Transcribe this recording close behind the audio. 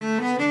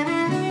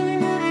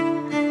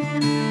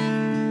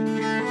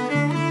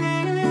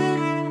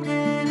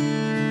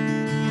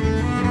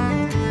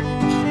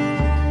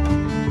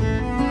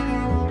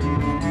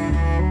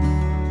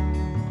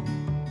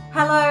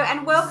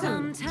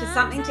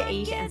to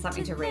Eat and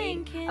Something to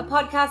Read, a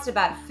podcast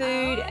about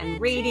food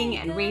and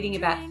reading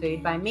about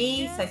food by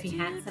me, Sophie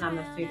Hansen. I'm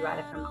a food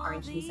writer from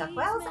Orange, New South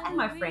Wales, and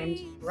my friend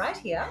right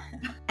here.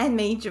 And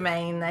me,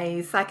 Jermaine,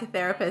 a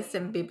psychotherapist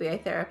and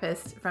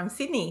bibliotherapist from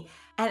Sydney.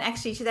 And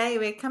actually today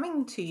we're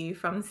coming to you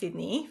from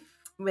Sydney.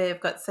 We've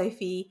got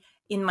Sophie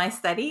in my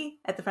study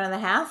at the front of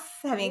the house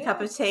having a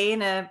cup of tea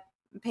and a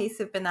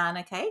piece of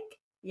banana cake.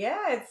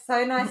 Yeah, it's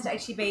so nice to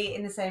actually be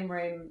in the same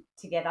room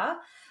together.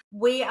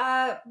 We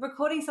are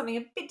recording something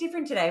a bit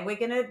different today. We're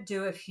going to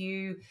do a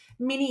few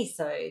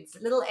mini-sodes,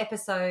 little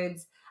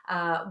episodes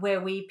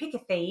where we pick a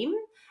theme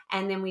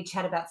and then we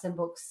chat about some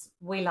books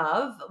we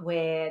love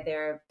where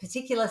there are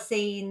particular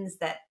scenes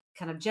that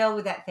kind of gel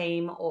with that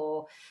theme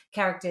or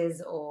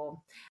characters or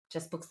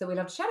just books that we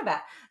love to chat about.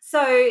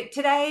 So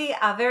today,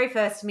 our very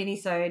first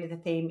mini-sode, the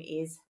theme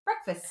is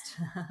breakfast.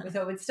 We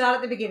thought we'd start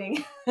at the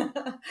beginning.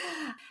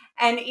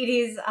 And it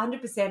is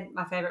 100%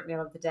 my favourite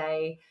meal of the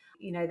day.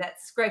 You know,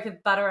 that scrape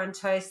of butter on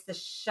toast, the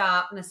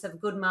sharpness of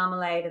good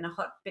marmalade and a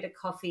hot bit of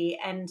coffee.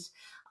 And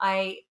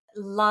I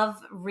love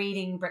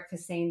reading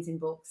breakfast scenes in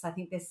books. I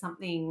think there's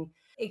something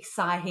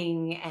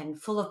exciting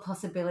and full of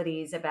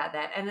possibilities about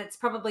that. And it's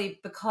probably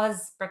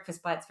because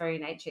breakfast by its very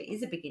nature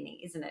is a beginning,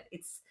 isn't it?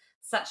 It's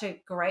such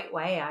a great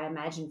way, I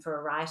imagine, for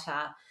a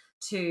writer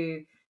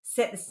to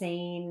set the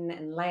scene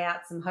and lay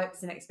out some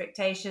hopes and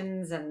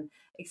expectations and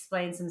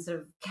explain some sort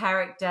of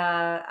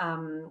character,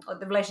 or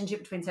the relationship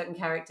between certain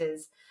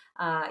characters.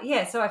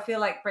 So I feel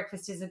like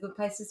breakfast is a good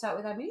place to start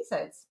with our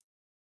minisodes.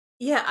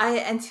 Yeah,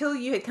 until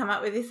you had come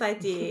up with this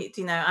idea,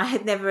 I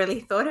had never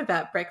really thought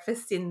about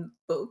breakfast in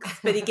books.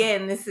 But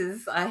again,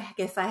 I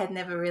guess I had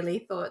never really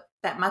thought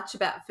that much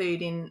about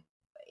food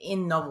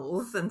in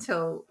novels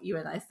until you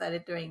and I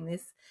started doing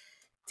this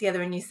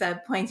together and you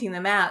started pointing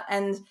them out.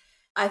 And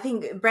I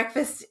think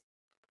breakfast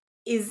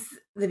is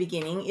the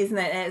beginning, isn't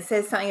it? And it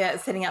says something about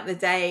setting up the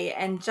day.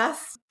 And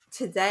just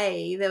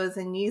today, there was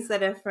a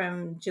newsletter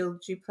from Jill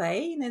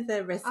Duplay,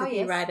 the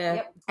recipe writer.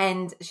 Yep.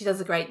 And she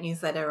does a great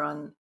newsletter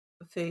on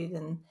food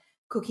and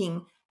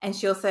cooking. And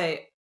she also,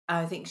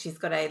 I think she's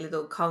got a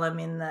little column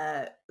in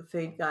the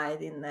food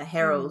guide in the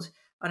Herald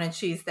on a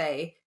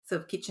Tuesday,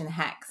 sort of kitchen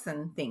hacks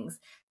and things.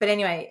 But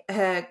anyway,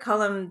 her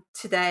column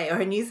today, or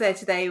her newsletter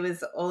today,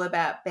 was all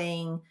about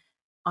being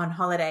on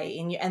holiday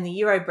and the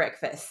Euro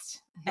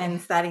breakfast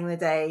and starting the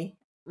day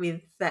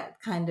with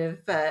that kind of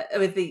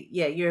with the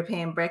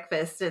European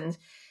breakfast. And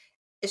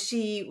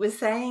she was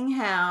saying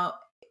how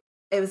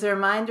it was a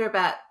reminder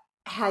about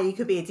how you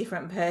could be a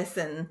different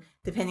person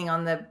depending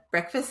on the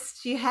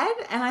breakfast you had.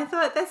 And I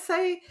thought that's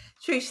so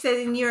true. She said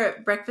in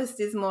Europe, breakfast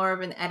is more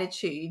of an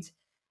attitude.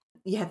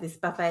 You have this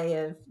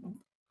buffet of,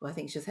 I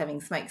think she was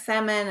having smoked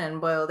salmon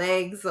and boiled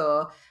eggs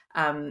or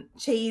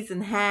cheese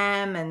and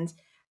ham, and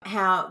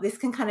how this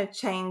can kind of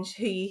change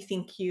who you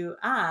think you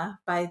are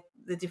by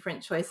the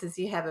different choices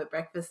you have at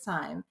breakfast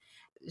time.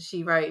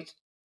 She wrote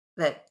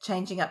that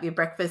changing up your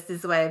breakfast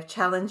is a way of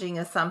challenging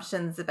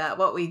assumptions about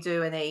what we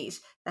do and eat,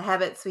 the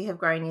habits we have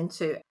grown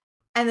into,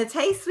 and the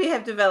tastes we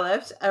have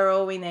developed are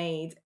all we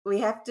need. We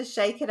have to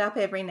shake it up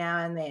every now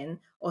and then,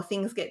 or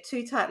things get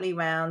too tightly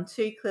wound,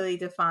 too clearly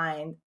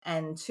defined,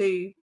 and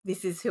too,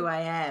 this is who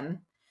I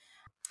am.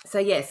 So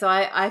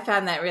I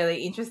found that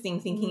really interesting,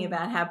 thinking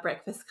about how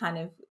breakfast kind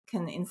of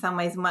can, in some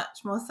ways, much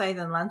more so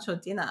than lunch or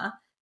dinner,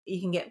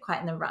 you can get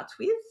quite in a rut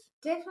with.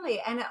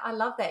 Definitely. And I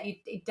love that.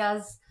 It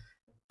does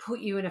put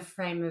you in a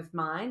frame of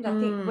mind. I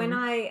think when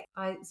I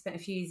spent a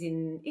few years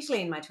in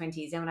Italy in my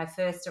 20s, and when I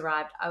first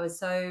arrived,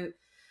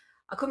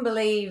 I couldn't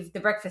believe the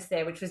breakfast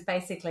there, which was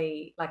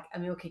basically like a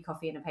milky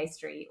coffee and a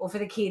pastry, or for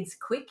the kids,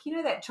 quick,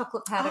 that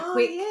chocolate powder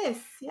quick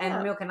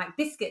and milk and like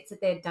biscuits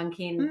that they'd dunk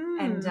in.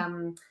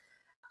 And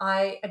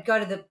I'd go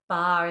to the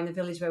bar in the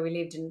village where we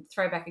lived and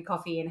throw back a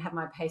coffee and have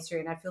my pastry,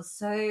 and I'd feel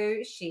so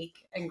chic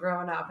and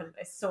grown up, and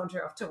I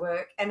saunter off to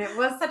work. And it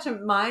was such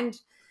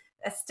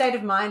a state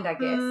of mind, I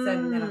guess.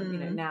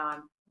 And now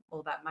I'm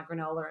all about my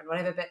granola and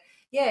whatever. But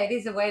yeah, it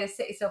is a way to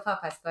set yourself up,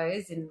 I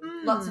suppose, in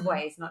lots of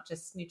ways, not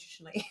just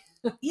nutritionally.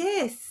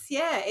 Yes,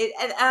 yeah.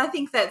 And I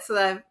think that's what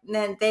I've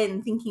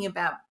then thinking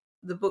about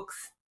the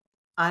books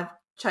I've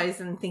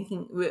chosen,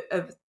 thinking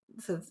of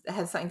sort of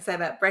have something to say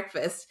about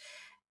breakfast.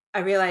 I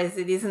realise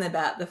it isn't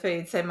about the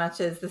food so much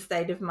as the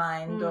state of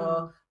mind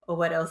or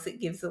what else it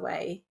gives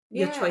away.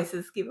 Your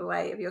choices give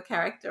away of your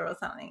character or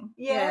something.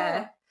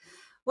 Yeah.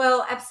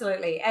 Well,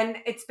 absolutely. And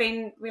it's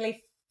been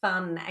really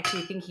fun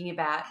actually thinking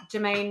about,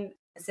 Jermaine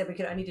said we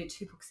could only do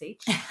 2 books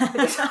each.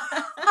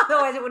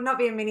 Otherwise it would not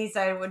be a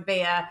mini-sode, it would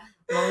be a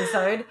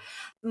long-sode.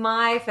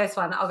 My first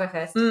one, I'll go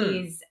first,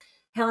 is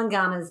Helen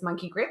Garner's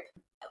Monkey Grip.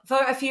 For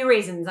a few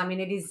reasons. I mean,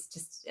 it is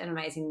just an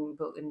amazing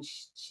book, and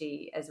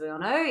she, as we all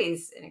know,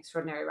 is an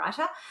extraordinary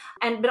writer.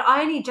 But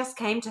I only just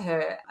came to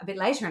her a bit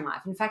later in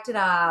life. In fact, at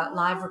our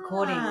live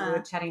recording, we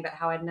were chatting about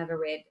how I'd never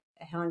read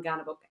a Helen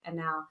Garner book, and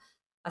now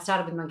I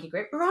started with Monkey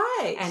Grip.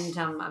 Right. And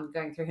I'm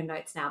going through her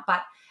notes now.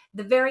 But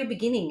the very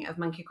beginning of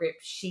Monkey Grip,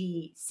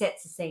 she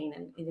sets a scene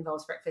and it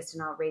involves breakfast,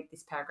 and I'll read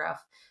this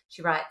paragraph.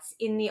 She writes,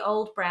 "In the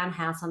old brown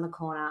house on the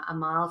corner, a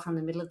mile from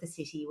the middle of the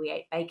city, we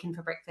ate bacon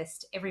for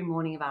breakfast every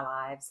morning of our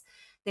lives.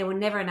 There were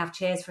never enough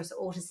chairs for us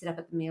all to sit up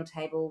at the meal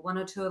table. One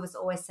or two of us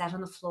always sat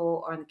on the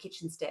floor or on the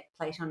kitchen step,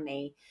 plate on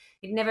knee.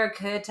 It never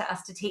occurred to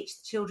us to teach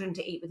the children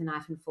to eat with a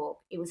knife and fork.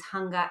 It was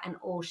hunger and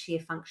all sheer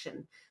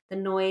function. The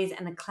noise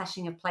and the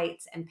clashing of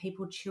plates and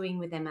people chewing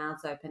with their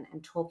mouths open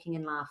and talking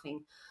and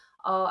laughing.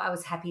 Oh, I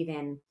was happy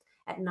then.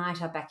 At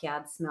night, our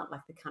backyard smelt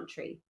like the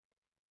country."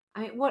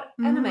 I mean, what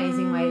an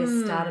amazing way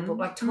to start a book.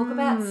 Like, talk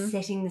about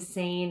setting the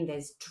scene.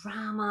 There's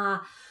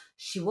drama.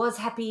 She was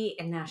happy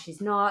and now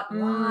she's not.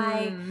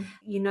 Why?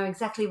 You know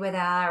exactly where they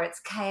are. It's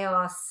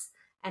chaos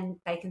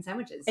and bacon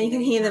sandwiches. And you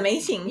can hear them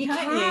eating, You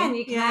can't can. you?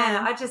 You can.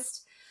 Yeah. I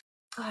just,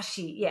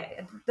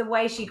 the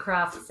way she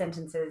crafts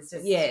sentences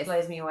just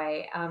blows me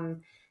away.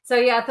 So,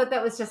 yeah, I thought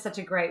that was just such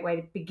a great way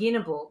to begin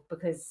a book,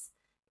 because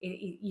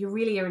you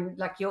really are in,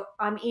 like,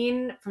 I'm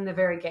in from the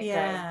very get-go.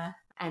 Yeah.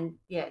 And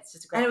it's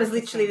just a great. And it was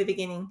literally the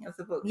beginning of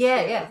the book.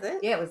 Yeah. Was it?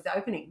 Yeah, it was the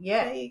opening.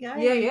 Yeah. There you go.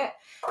 Yeah.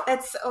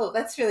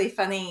 That's really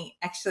funny,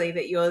 actually,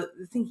 that you're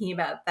thinking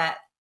about that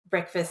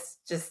breakfast.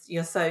 Just,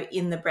 you're so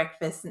in the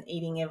breakfast and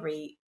eating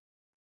every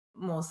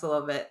morsel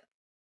of it.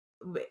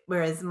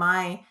 Whereas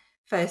my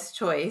first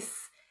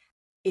choice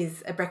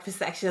is a breakfast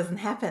that actually doesn't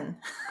happen.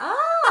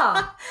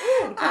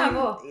 Tell me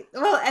more.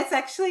 Well, it's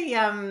actually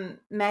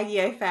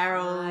Maggie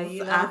O'Farrell's.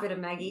 You love a bit of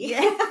Maggie.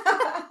 Yeah.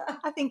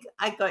 I think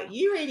I got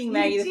you reading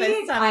Maggie the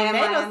first time I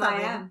met or am.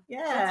 something.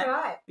 Yeah, That's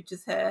right. Which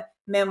is her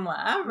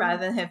memoir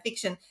rather than her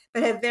fiction.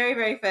 But her very,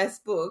 very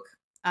first book,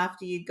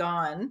 After You'd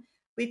Gone,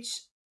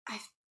 which I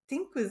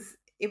think was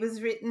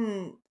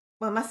written,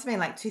 well, it must have been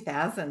like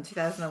 2000,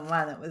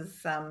 2001. It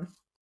was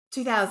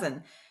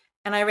 2000.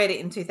 And I read it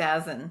in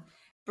 2000.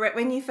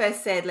 When you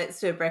first said, let's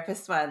do a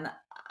breakfast one,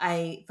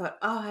 I thought,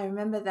 I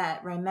remember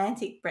that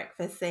romantic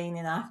breakfast scene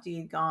in After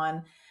You'd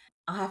Gone.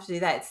 I'll have to do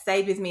that. It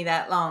stayed with me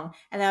that long.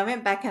 And I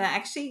went back and I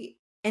actually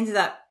ended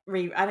up,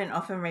 I don't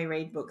often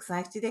reread books.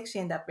 I did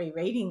actually end up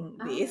rereading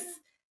this.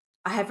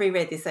 I have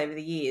reread this over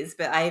the years,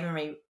 but I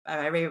even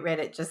I reread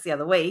it just the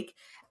other week.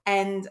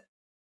 And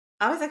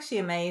I was actually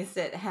amazed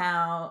at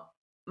how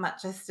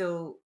much I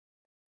still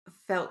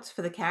felt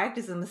for the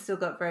characters and still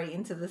got very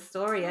into the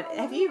story.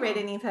 Have you read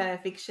any of her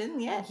fiction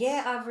yet?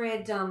 Yeah, I've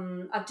read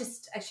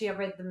I've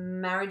read The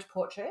Marriage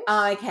Portrait.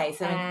 Oh, okay.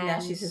 So now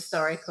she's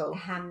historical.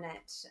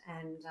 Hamnet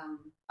and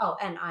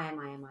and I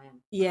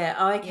Am. Yeah,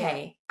 oh,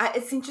 okay. Yeah.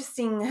 It's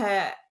interesting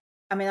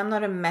I'm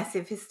not a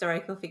massive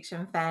historical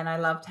fiction fan. I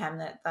loved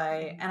Hamnet though,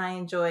 and I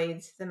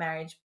enjoyed The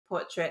Marriage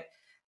Portrait.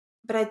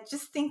 But I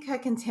just think her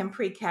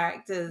contemporary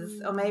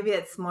characters, or maybe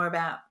it's more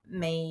about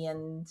me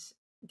and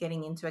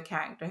getting into a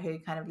character who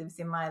kind of lives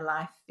in my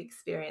life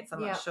experience, I'm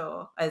not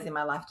sure, as in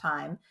my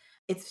lifetime,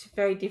 it's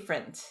very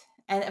different.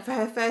 And for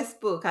her first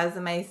book, I was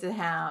amazed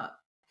at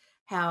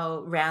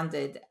how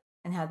rounded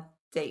and how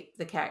deep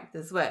the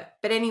characters were.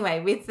 But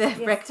anyway, with the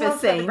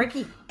breakfast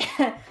scene,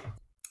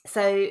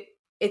 so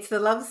it's the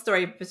love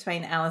story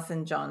between Alice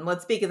and John. Well,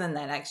 it's bigger than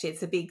that, actually.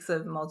 It's a big sort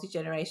of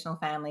multi-generational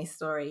family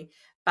story,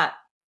 but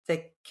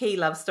the key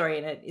love story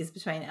in it is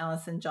between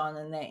Alice and John,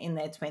 and they're in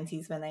their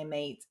 20s when they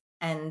meet.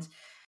 And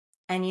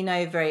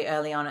very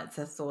early on it's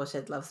a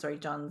thwarted love story.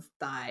 John's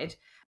died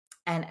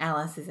and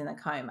Alice is in a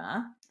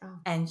coma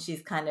and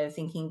she's kind of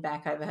thinking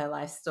back over her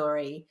life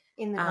story.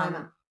 In the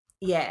coma?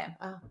 Yeah.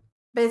 Oh.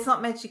 But it's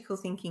not magical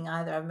thinking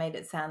either. I've made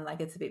it sound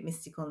like it's a bit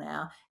mystical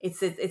now.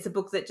 It's a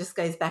book that just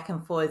goes back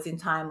and forwards in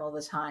time all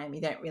the time.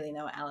 You don't really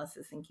know what Alice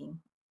is thinking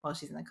while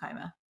she's in a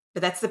coma.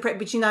 But that's but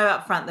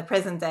up front, the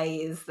present day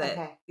is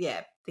that,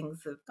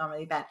 things have gone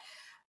really bad.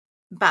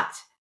 But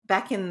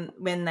back in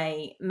when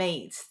they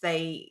meet,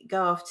 they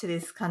go off to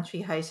this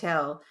country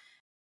hotel.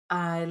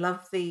 I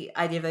love the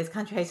idea of those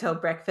country hotel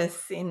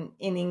breakfasts in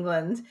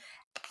England.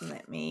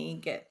 Let me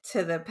get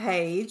to the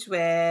page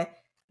where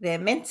they're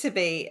meant to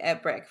be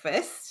at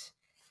breakfast.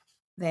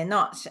 They're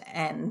not,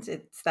 and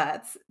it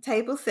starts,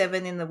 table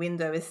 7 in the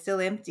window is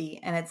still empty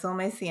and it's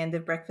almost the end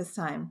of breakfast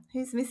time.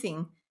 Who's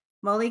missing?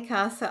 Molly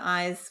casts her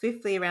eyes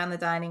swiftly around the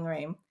dining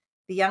room.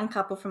 The young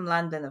couple from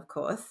London, of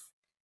course.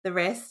 The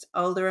rest,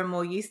 older and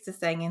more used to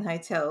staying in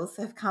hotels,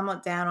 have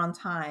come down on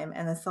time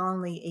and are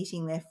solemnly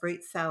eating their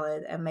fruit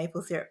salad and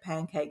maple syrup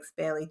pancakes,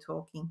 barely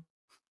talking.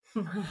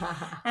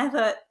 I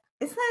thought,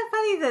 isn't that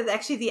funny that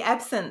actually the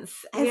absence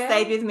has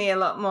stayed with me a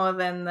lot more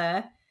than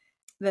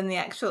the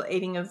actual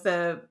eating of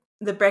the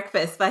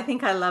breakfast? But I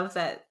think I love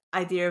that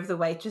idea of the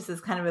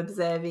waitresses kind of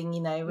observing,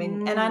 and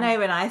I know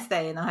when I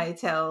stay in a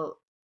hotel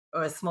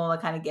or a smaller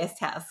kind of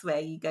guest house where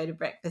you go to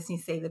breakfast and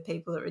you see the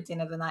people that were at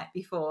dinner the night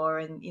before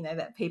and,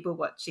 that people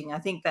watching. I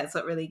think that's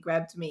what really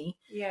grabbed me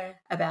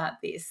about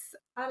this.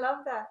 I love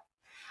that.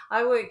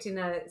 I worked in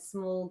a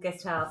small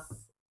guest house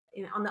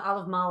on the Isle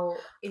of Mull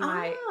in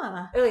my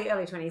early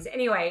 20s.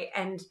 Anyway,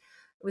 and it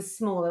was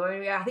small.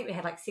 I think we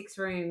had like 6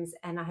 rooms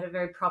and I had a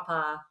very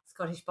proper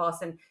Scottish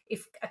boss. And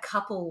if a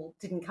couple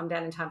didn't come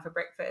down in time for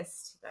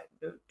breakfast,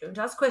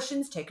 don't ask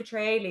questions, take a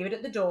tray, leave it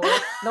at the door,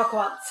 knock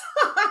once.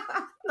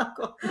 Knock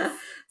once.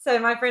 So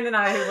my friend and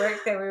I who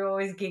worked there, we were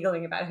always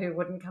giggling about who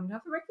wouldn't come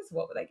down for breakfast.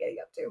 What were they getting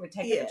up to? We'd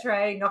take Yeah. a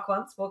tray, knock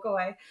once, walk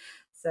away.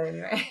 So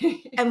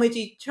anyway. And would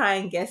you try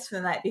and guess from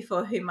the night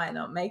before who might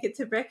not make it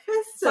to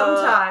breakfast?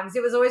 Sometimes.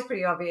 It was always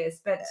pretty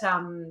obvious, but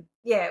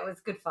yeah, it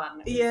was good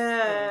fun. It was,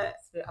 Yeah.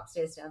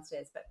 upstairs,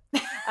 downstairs, but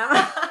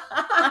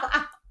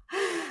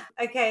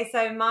okay,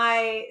 so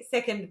my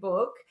second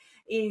book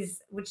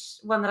is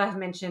one that I've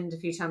mentioned a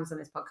few times on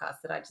this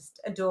podcast that I just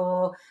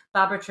adore,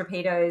 Barbara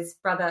Trapito's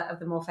Brother of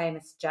the More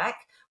Famous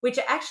Jack, which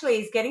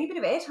actually is getting a bit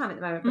of airtime at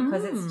the moment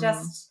because it's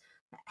just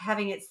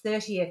having its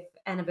 30th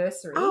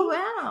anniversary. Oh,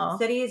 wow.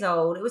 30 years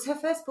old. It was her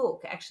first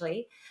book,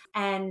 actually,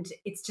 and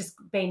it's just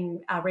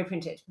been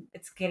reprinted.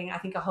 It's getting, I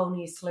think, a whole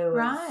new slew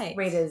of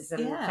readers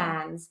and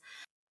fans.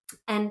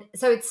 And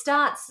so it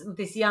starts with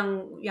this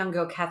young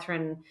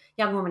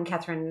woman,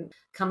 Catherine,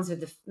 comes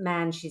with the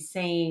man she's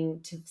seeing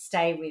to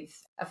stay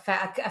with a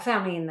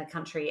family in the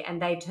country,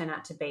 and they turn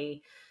out to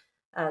be,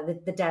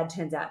 the dad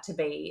turns out to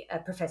be a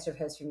professor of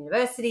hers from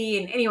university.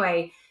 And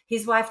anyway,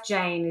 his wife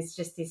Jane is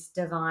just this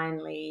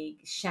divinely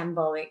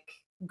shambolic,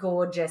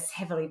 gorgeous,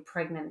 heavily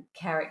pregnant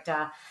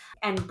character.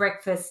 And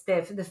breakfast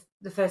there, for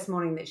the first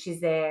morning that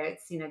she's there,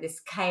 it's, this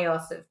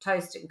chaos of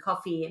toast and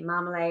coffee and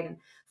marmalade and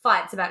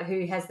fights about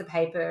who has the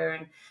paper,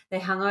 and they're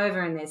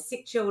hungover and there's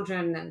sick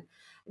children, and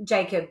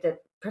Jacob, the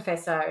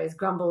professor, is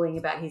grumbling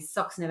about his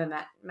socks never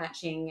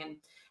matching,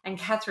 and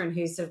Catherine,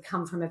 who's sort of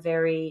come from a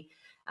very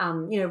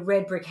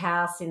red brick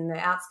house in the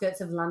outskirts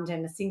of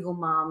London, a single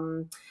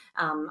mum,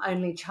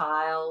 only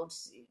child,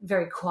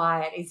 very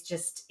quiet, is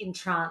just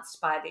entranced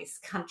by this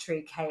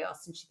country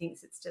chaos, and she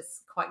thinks it's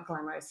just quite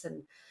glamorous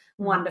and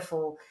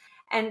wonderful.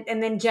 And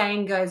then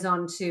Jane goes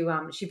on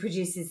to she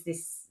produces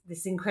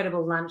this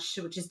incredible lunch,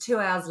 which is 2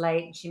 hours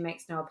late, and she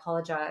makes no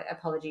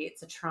apology.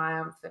 It's a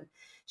triumph. And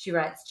she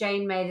writes,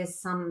 Jane made us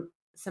some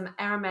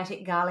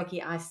aromatic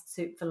garlicky iced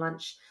soup for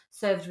lunch,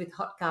 served with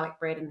hot garlic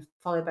bread and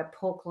followed by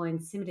pork loin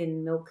simmered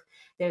in milk.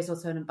 There's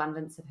also an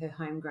abundance of her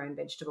homegrown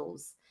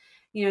vegetables.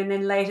 And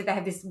then later they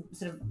have this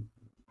sort of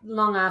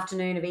long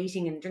afternoon of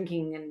eating and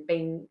drinking and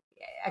being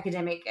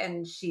academic,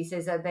 and she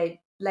says that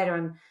later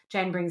on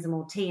Jane brings them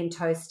all tea and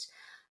toast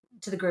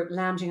to the group,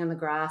 lounging on the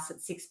grass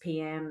at 6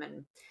 p.m.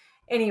 And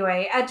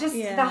anyway,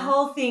 the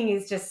whole thing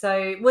is just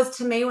was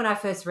to me, when I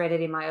first read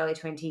it in my early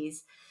 20s,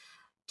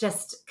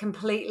 just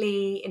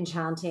completely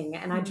enchanting.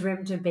 And I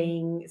dreamt of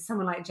being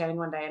someone like Jane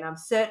one day, and I'm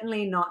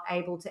certainly not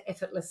able to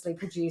effortlessly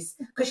produce,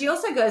 because she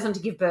also goes on to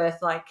give birth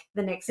like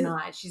the next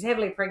night. She's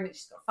heavily pregnant.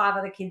 She's got 5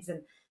 other kids,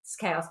 and it's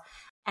chaos.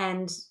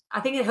 And I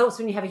think it helps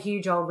when you have a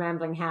huge old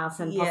rambling house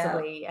and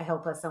possibly a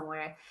helper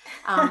somewhere.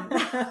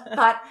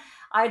 But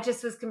I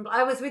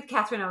was with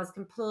Catherine. I was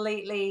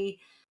completely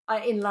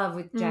in love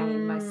with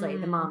Jane, mostly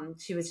the mum.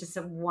 She was just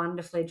a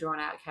wonderfully drawn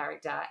out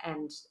character,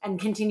 and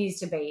continues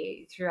to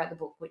be throughout the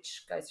book,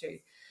 which goes through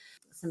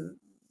some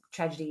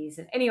tragedies.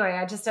 And anyway,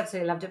 I just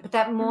absolutely loved it. But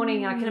that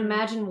morning, I can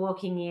imagine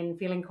walking in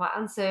feeling quite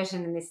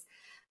uncertain in this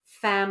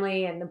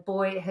family, and the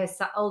boy, her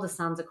older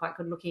sons are quite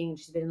good looking.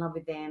 She's been in love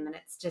with them, and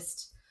it's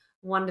just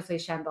wonderfully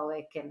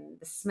shambolic, and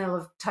the smell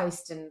of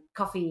toast and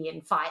coffee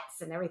and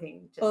fights and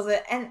everything.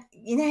 And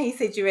you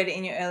said you read it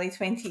in your early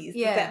 20s.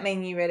 Yeah. Does that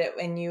mean you read it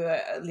when you were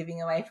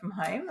living away from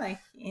home?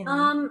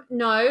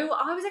 No,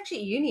 I was actually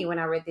at uni when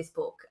I read this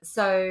book.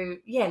 So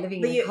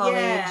living in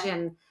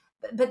college,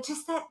 but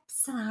just that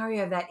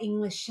scenario of that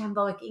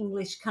shambolic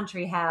English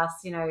country house,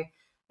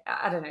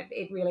 I don't know,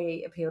 it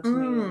really appealed to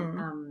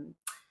me.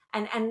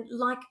 And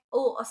like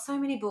so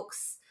many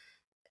books,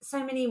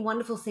 so many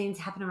wonderful scenes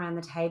happen around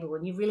the table,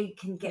 and you really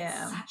can get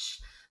such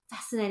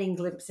fascinating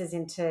glimpses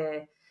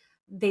into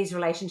these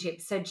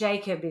relationships. So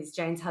Jacob is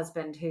Jane's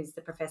husband, who's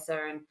the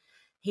professor, and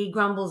he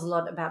grumbles a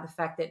lot about the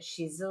fact that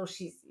she's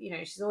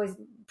always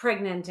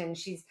pregnant, and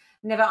she's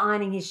never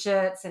ironing his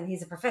shirts, and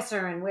he's a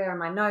professor, and where are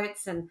my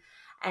notes?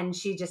 And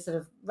she just sort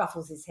of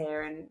ruffles his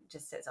hair and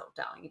just says, "Oh,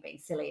 darling, you're being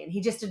silly." And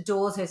he just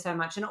adores her so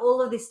much, and all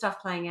of this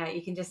stuff playing out,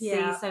 you can just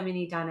see so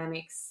many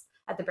dynamics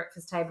at the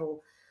breakfast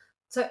table,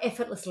 so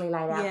effortlessly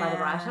laid out by the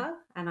writer,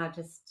 and I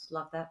just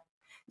love that.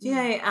 Do you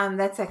know,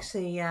 that's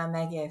actually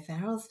Maggie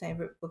O'Farrell's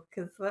favourite book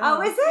as well.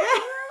 Oh, is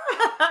it?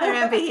 I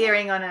remember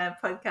hearing on a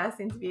podcast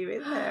interview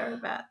with her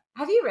about...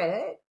 Have you read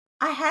it?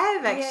 I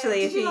have,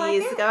 actually, a few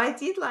years ago. I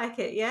did like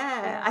it,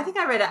 yeah. I think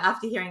I read it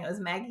after hearing it was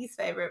Maggie's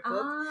favourite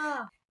book.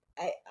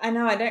 I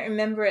know, I don't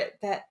remember it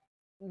that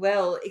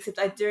well, except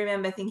I do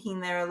remember thinking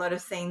there are a lot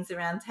of scenes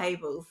around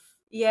tables.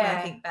 When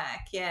I think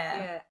back,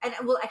 and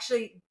well,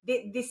 actually,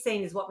 this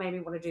scene is what made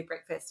me want to do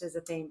breakfast as a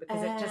theme,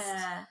 because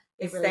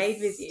it really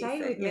stayed with you.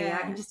 Stayed with me. I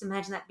can just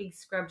imagine that big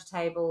scrubbed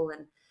table,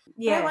 and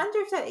But I wonder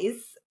if that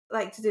is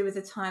like to do with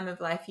the time of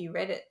life you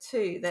read it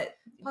too. That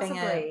possibly.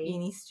 Being a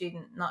uni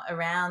student, not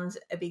around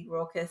a big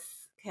raucous,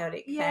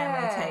 chaotic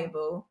family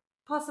table,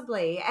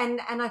 possibly, and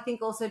I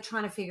think also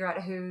trying to figure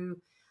out who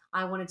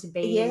I wanted to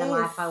be in the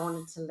life I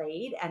wanted to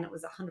lead, and it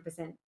was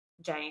 100%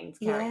 Jane's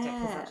character,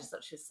 because I just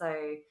thought she was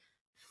so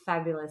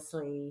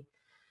fabulously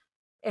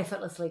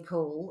effortlessly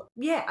cool.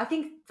 Yeah, I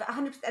think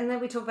 100%. And then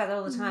we talk about that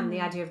all the time,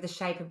 the idea of the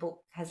shape a book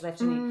has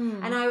left on you.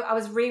 And I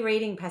was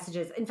rereading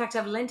passages. In fact,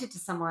 I've lent it to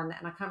someone,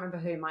 and I can't remember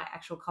who, my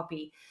actual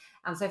copy.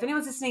 So if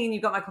anyone's listening and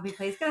you've got my copy,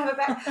 please go have it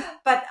back.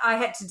 But I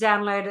had to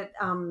download it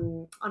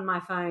on my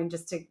phone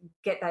just to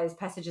get those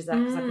passages out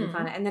because I couldn't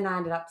find it. And then I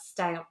ended up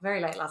staying up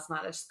very late last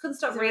night. I just couldn't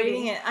stop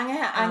reading it.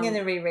 I'm going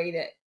to reread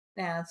it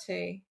now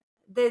too.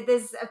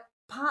 There's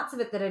parts of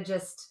it that are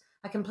just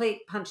a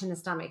complete punch in the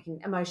stomach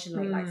and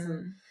emotionally, like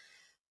some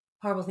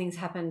horrible things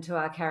happen to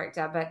our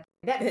character. But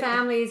that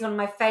family is one of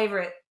my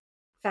favourite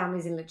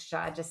families in literature.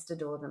 I just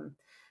adore them,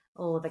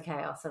 all the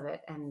chaos of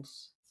it, and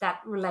that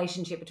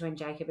relationship between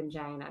Jacob and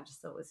Jane I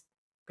just thought was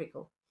pretty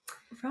cool.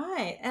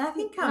 Right. And I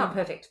think not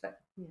perfect, but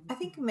I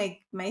think Meg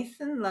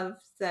Mason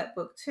loves that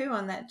book too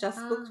on that Just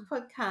Booked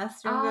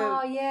podcast. Remember?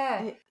 Oh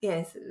yeah.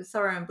 Yes,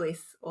 Sorrow and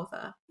Bliss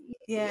author.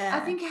 Yeah.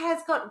 I think it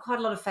has got quite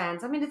a lot of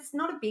fans. I mean, it's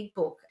not a big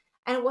book,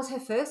 and it was her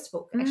first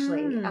book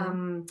actually.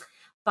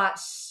 But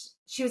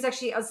she was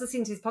actually, I was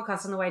listening to this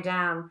podcast on the way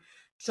down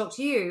to talk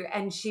to you,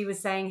 and she was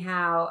saying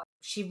how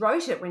she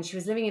wrote it when she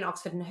was living in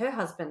Oxford and her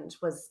husband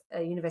was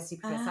a university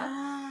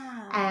professor.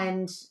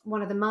 And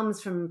one of the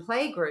mums from her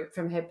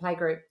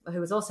playgroup, who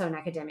was also an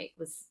academic,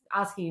 was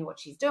asking her what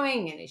she's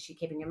doing and is she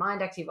keeping her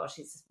mind active while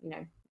she's,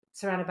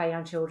 surrounded by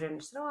young children.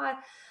 She said,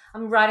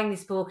 I'm writing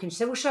this book. And she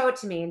said, well, show it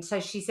to me. And so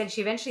she said she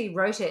eventually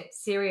wrote it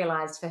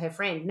serialized for her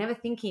friend, never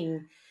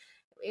thinking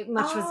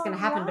much was going to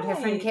happen, but her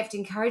friend kept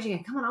encouraging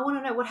her, come on, I want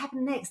to know what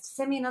happened next.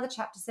 Send me another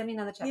chapter.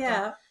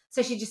 Yeah.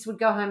 So she just would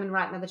go home and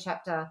write another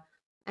chapter.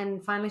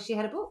 And finally she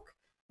had a book.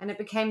 And it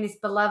became this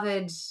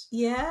beloved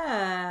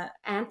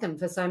anthem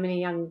for so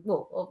many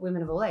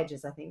women of all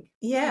ages, I think.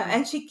 Yeah,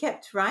 and she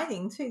kept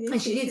writing too, didn't she?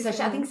 And she did.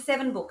 So I think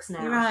 7 books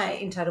now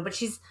in total. But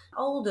she's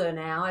older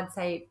now. I'd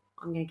say,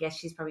 I'm going to guess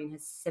she's probably in her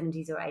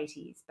 70s or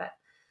 80s. But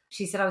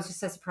she said, I was just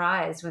so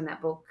surprised when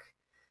that book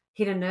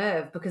hit a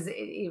nerve because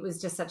it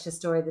was just such a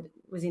story that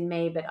was in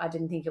me, but I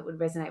didn't think it would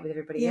resonate with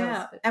everybody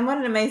else. But... And what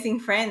an amazing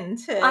friend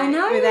too. I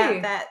know.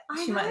 Without that,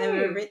 she might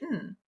never have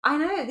written. I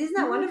know. Isn't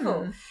that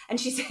wonderful? And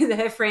she said that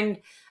her friend,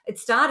 it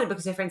started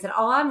because her friend said,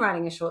 I'm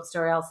writing a short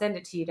story. I'll send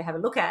it to you to have a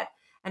look at.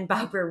 And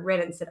Barbara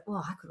read it and said,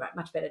 I could write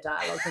much better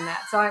dialogue than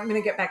that. So I'm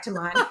going to get back to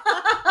mine.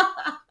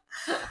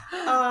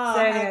 So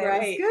anyway,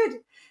 great. It was good.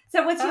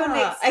 So what's your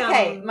next?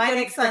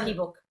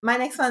 Book. My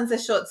next one's a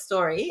short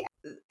story.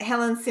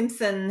 Helen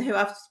Simpson, who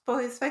I've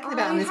spoken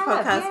about on this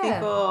podcast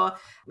before,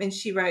 when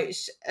she wrote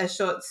a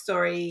short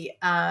story,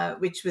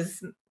 which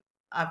was,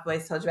 I've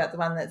always told you about the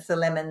one that's the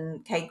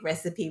lemon cake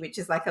recipe, which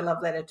is like a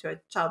love letter to a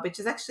child, which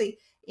is actually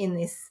in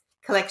this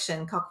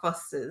collection,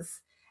 Cockfosters.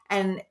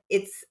 And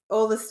it's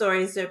all the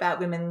stories are about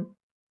women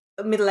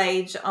middle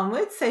age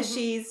onwards. So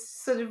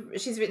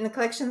she's written the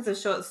collections of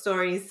short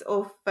stories,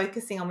 all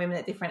focusing on women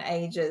at different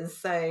ages.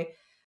 So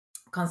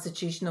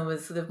Constitutional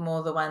was sort of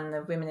more the one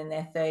of women in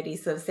their 30s,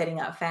 sort of setting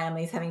up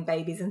families, having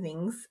babies and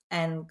things.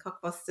 And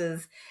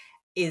Cockfosters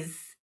is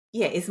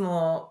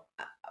more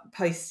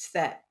post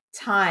that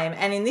time.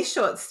 And in this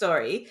short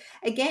story,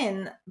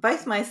 again,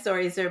 both my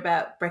stories are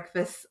about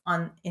breakfast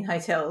in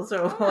hotels or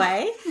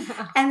away.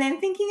 And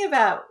then thinking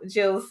about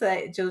Jill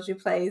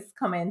Duplay's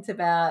comment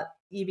about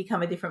you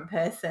become a different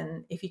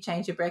person if you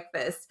change your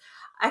breakfast.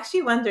 I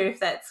actually wonder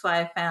if that's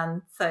why I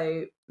found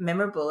so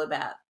memorable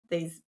about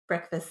these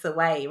breakfasts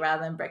away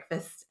rather than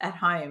breakfast at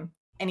home.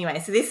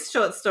 Anyway, so this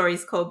short story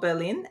is called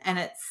Berlin, and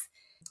it's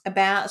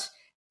about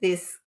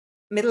this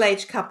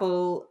middle-aged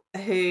couple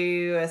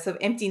who are sort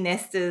of empty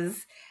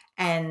nesters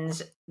and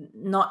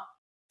not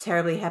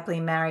terribly happily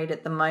married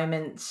at the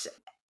moment.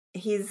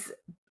 His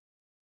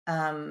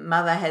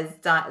mother has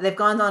died. They've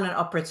gone on an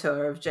opera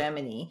tour of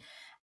Germany.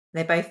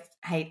 They both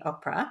hate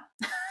opera.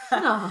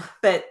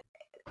 But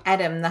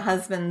Adam, the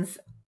husband's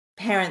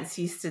parents,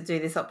 used to do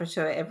this opera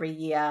tour every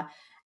year,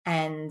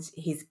 and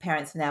his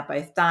parents have now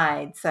both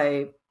died.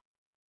 So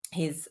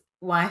his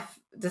wife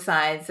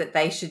decides that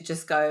they should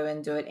just go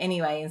and do it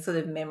anyway in sort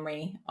of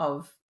memory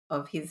of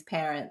his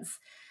parents.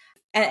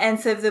 And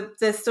so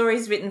the story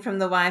is written from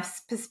the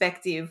wife's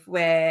perspective,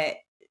 where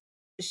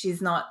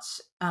she's not,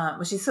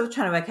 she's sort of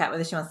trying to work out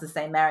whether she wants to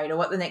stay married or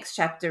what the next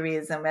chapter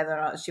is and whether or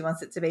not she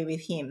wants it to be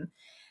with him.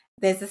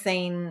 There's a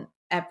scene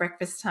at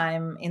breakfast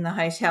time in the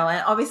hotel,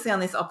 and obviously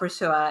on this opera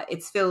tour,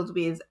 it's filled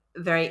with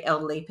very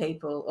elderly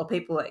people or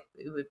people like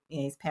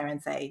his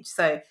parents' age.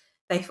 So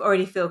they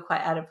already feel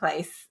quite out of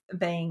place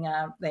being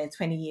they're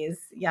 20 years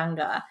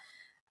younger.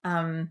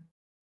 And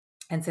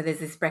so there's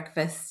this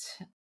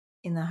breakfast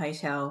in the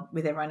hotel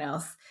with everyone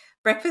else.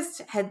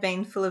 Breakfast had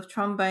been full of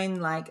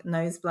trombone-like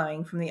nose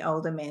blowing from the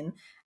older men,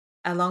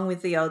 along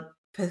with the odd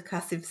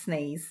percussive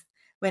sneeze.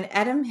 When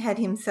Adam had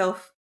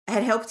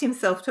helped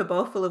himself to a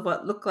bowl full of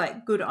what looked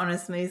like good,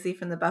 honest smoothie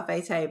from the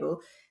buffet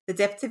table, the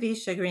depth of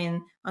his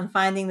chagrin on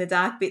finding the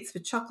dark bits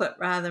were chocolate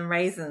rather than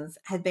raisins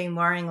had been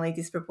worryingly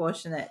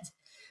disproportionate.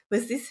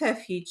 Was this her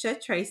future?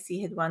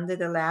 Tracy had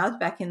wondered aloud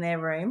back in their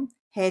room.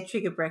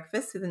 Hair-trigger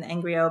breakfast with an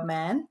angry old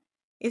man?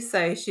 If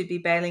so, she'd be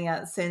bailing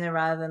out sooner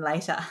rather than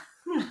later.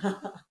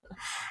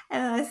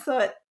 And I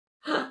thought,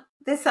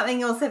 there's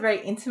something also very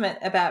intimate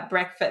about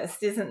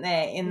breakfast, isn't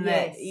there? In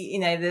Yes. the, you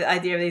know, the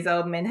idea of these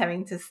old men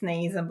having to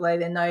sneeze and blow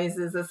their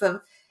noses, or sort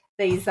of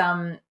these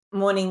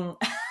morning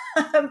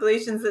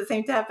ablutions that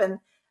seem to happen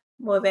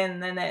more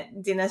than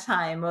at dinner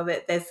time, or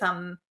that there's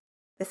some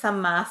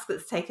mask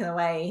that's taken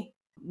away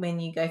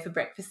when you go for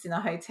breakfast in a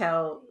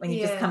hotel, when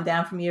you just come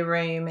down from your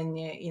room and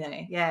you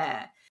know,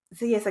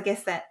 So yes, I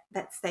guess that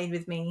stayed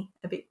with me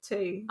a bit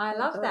too. I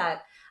love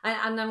that.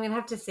 And I'm going to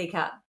have to seek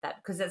out that,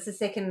 because that's the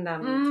second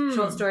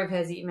short story of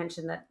hers that you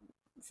mentioned that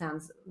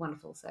sounds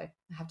wonderful. So I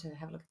have to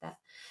have a look at that.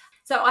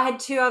 So I had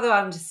two other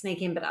items to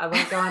sneak in, but I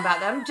won't go on about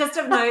them. Just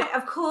of note,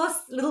 of course,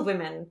 Little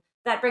Women,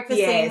 that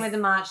breakfast scene where the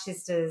March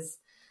sisters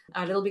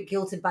are a little bit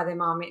guilted by their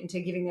mum into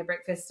giving their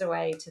breakfast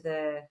away to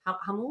the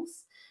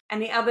Hummels.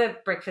 And the other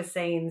breakfast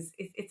scenes,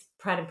 it's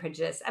Pride and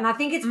Prejudice. And I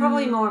think it's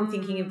probably more I'm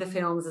thinking of the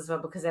films as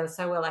well, because they were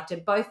so well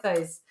acted. Both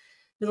those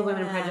Little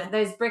Women and Prejudice,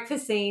 those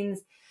breakfast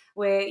scenes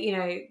where, you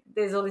know,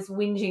 there's all this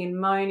whinging and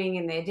moaning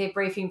and they're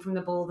debriefing from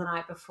the ball the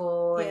night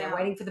before and they're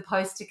waiting for the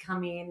post to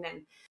come in.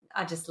 And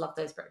I just love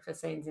those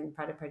breakfast scenes in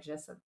Pride and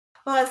Prejudice.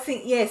 Well, I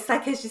think, yes,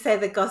 like as you say,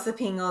 the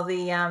gossiping or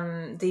the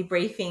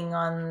debriefing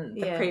on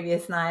the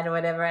previous night or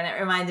whatever. And it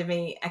reminded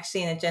me,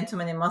 actually, in A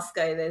Gentleman in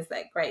Moscow, there's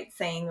that great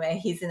scene where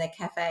he's in a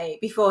cafe.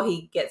 Before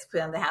he gets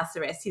put under house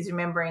arrest, he's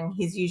remembering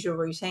his usual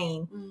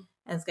routine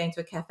and is going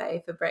to a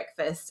cafe for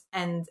breakfast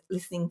and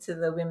listening to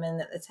the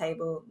women at the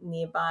table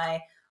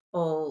nearby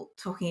all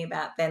talking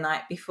about their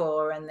night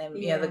before and then,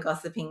 you know, the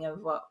gossiping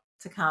of what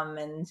to come.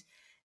 And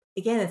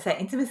again, it's that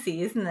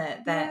intimacy, isn't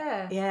it?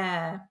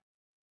 That,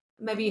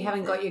 maybe you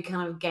haven't got your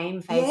kind of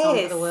game face on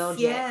for the world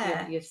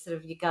yet. Your sort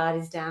of your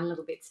guard is down a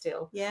little bit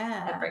still.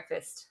 At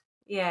breakfast.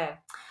 Yeah.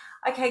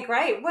 Okay,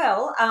 great.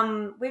 Well,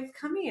 we've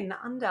come in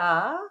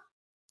under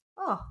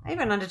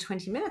even under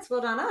 20 minutes.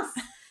 Well done us.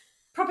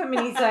 Proper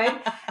mini-sode.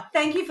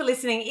 Thank you for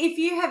listening. If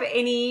you have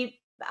any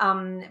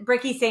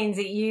brekkie scenes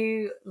that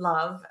you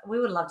love, we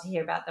would love to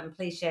hear about them.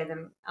 Please share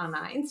them on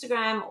our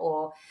Instagram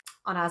or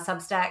on our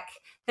Substack.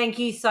 Thank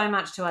you so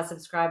much to our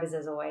subscribers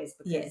as always,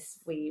 because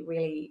we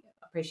really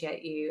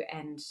appreciate you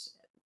and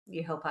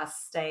you help us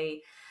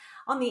stay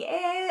on the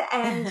air.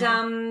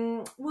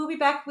 And we'll be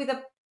back with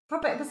a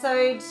proper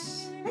episode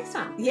next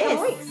time. In a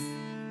couple weeks.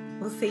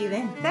 We'll see you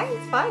then.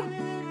 Thanks.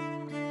 Bye.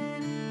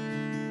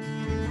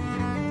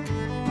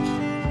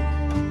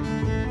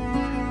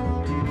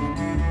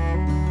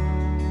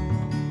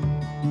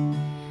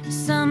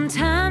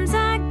 Sometimes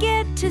I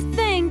get to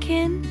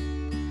thinking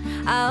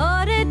I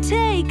ought to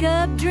take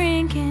up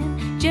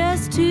drinking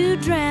just to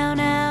drown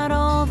out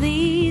all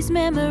these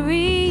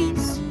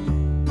memories.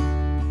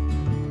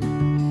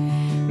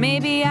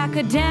 Maybe I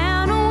could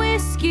down a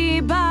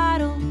whiskey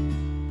bottle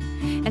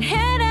and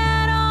head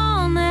out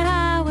on the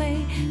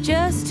highway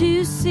just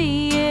to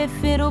see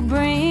if it'll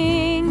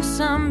bring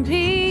some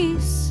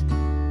peace.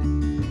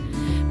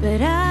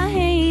 But I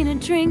ain't a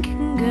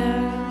drinking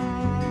girl,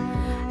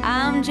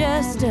 I'm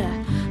just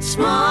a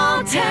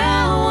small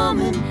town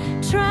woman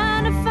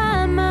trying to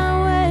find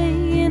my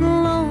way in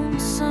a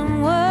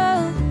lonesome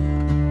world.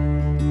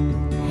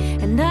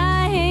 And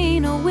I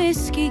ain't a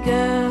whiskey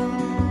girl,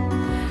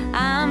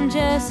 I'm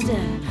just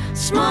a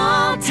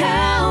small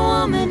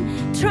town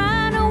woman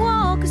trying to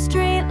walk a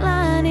straight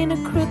line in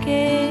a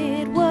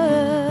crooked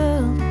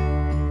world.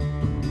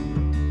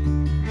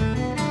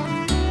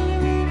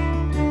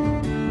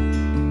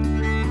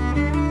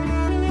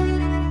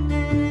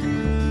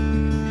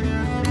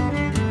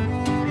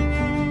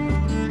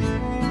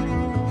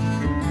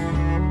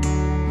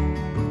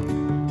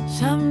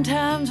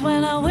 Sometimes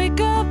when I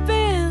wake up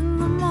in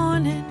the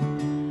morning,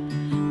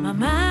 my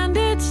mind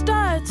it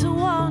starts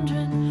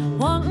wandering,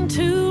 wanting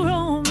to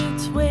roam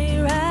its way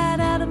right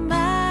out of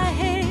my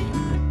head.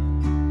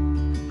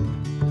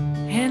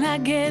 And I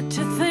get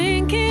to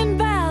thinking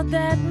about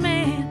that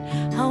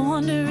man, I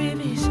wonder if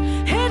he's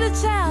headed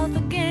south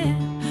again,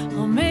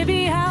 or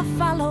maybe I'll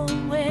follow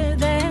where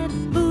that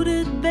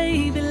booted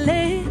baby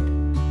led.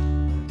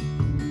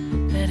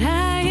 But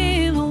I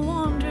ain't a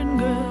wandering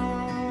girl,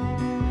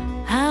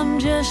 I'm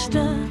just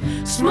a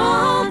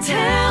small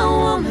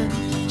town woman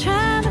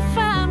trying to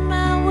find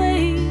my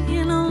way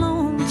in a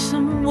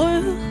lonesome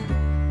world.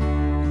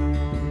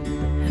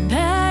 And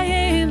I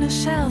ain't a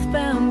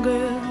southbound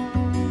girl,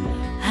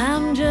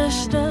 I'm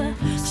just a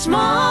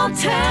small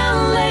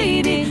town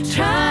lady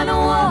trying to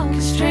walk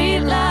a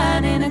straight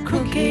line in a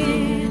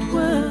crooked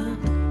world.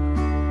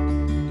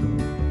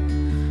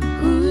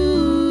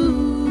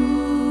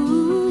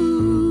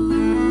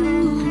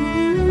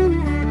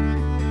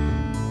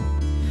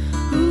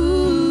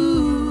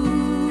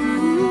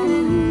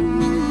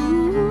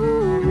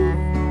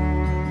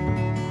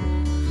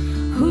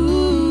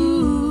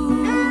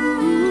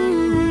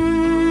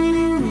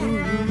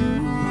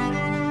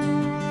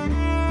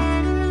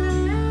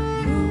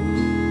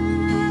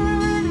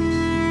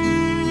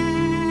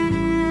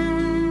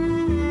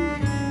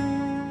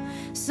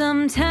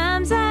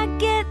 Sometimes I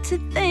get to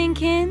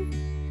thinking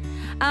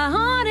I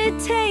ought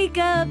to take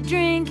up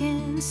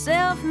drinking,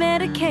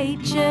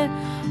 self-medicate you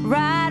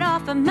right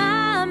off of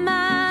my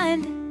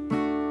mind.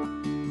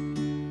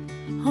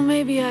 Or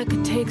maybe I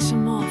could take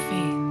some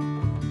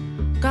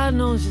morphine. God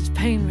knows it's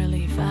pain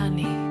relief I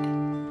need.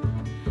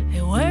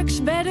 It works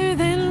better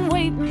than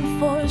waiting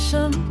for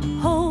some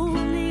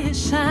holy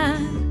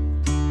sign.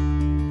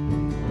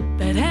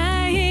 But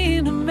I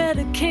ain't a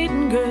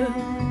medicating girl.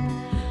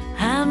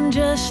 I'm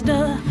just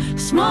a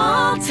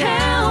small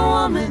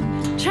town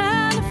woman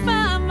trying to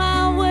find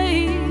my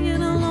way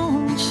in a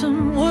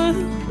lonesome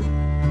world.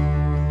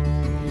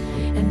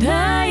 And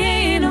I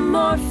ain't a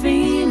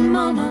morphine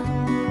mama.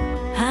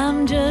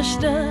 I'm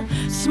just a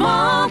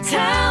small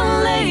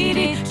town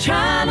lady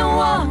trying to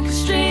walk a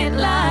straight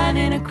line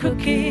in a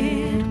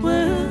crooked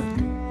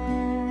world.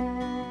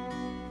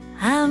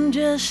 I'm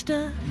just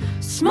a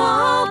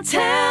small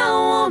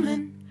town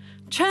woman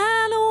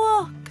trying to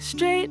walk a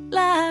straight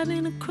line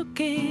in a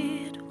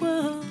crooked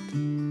world.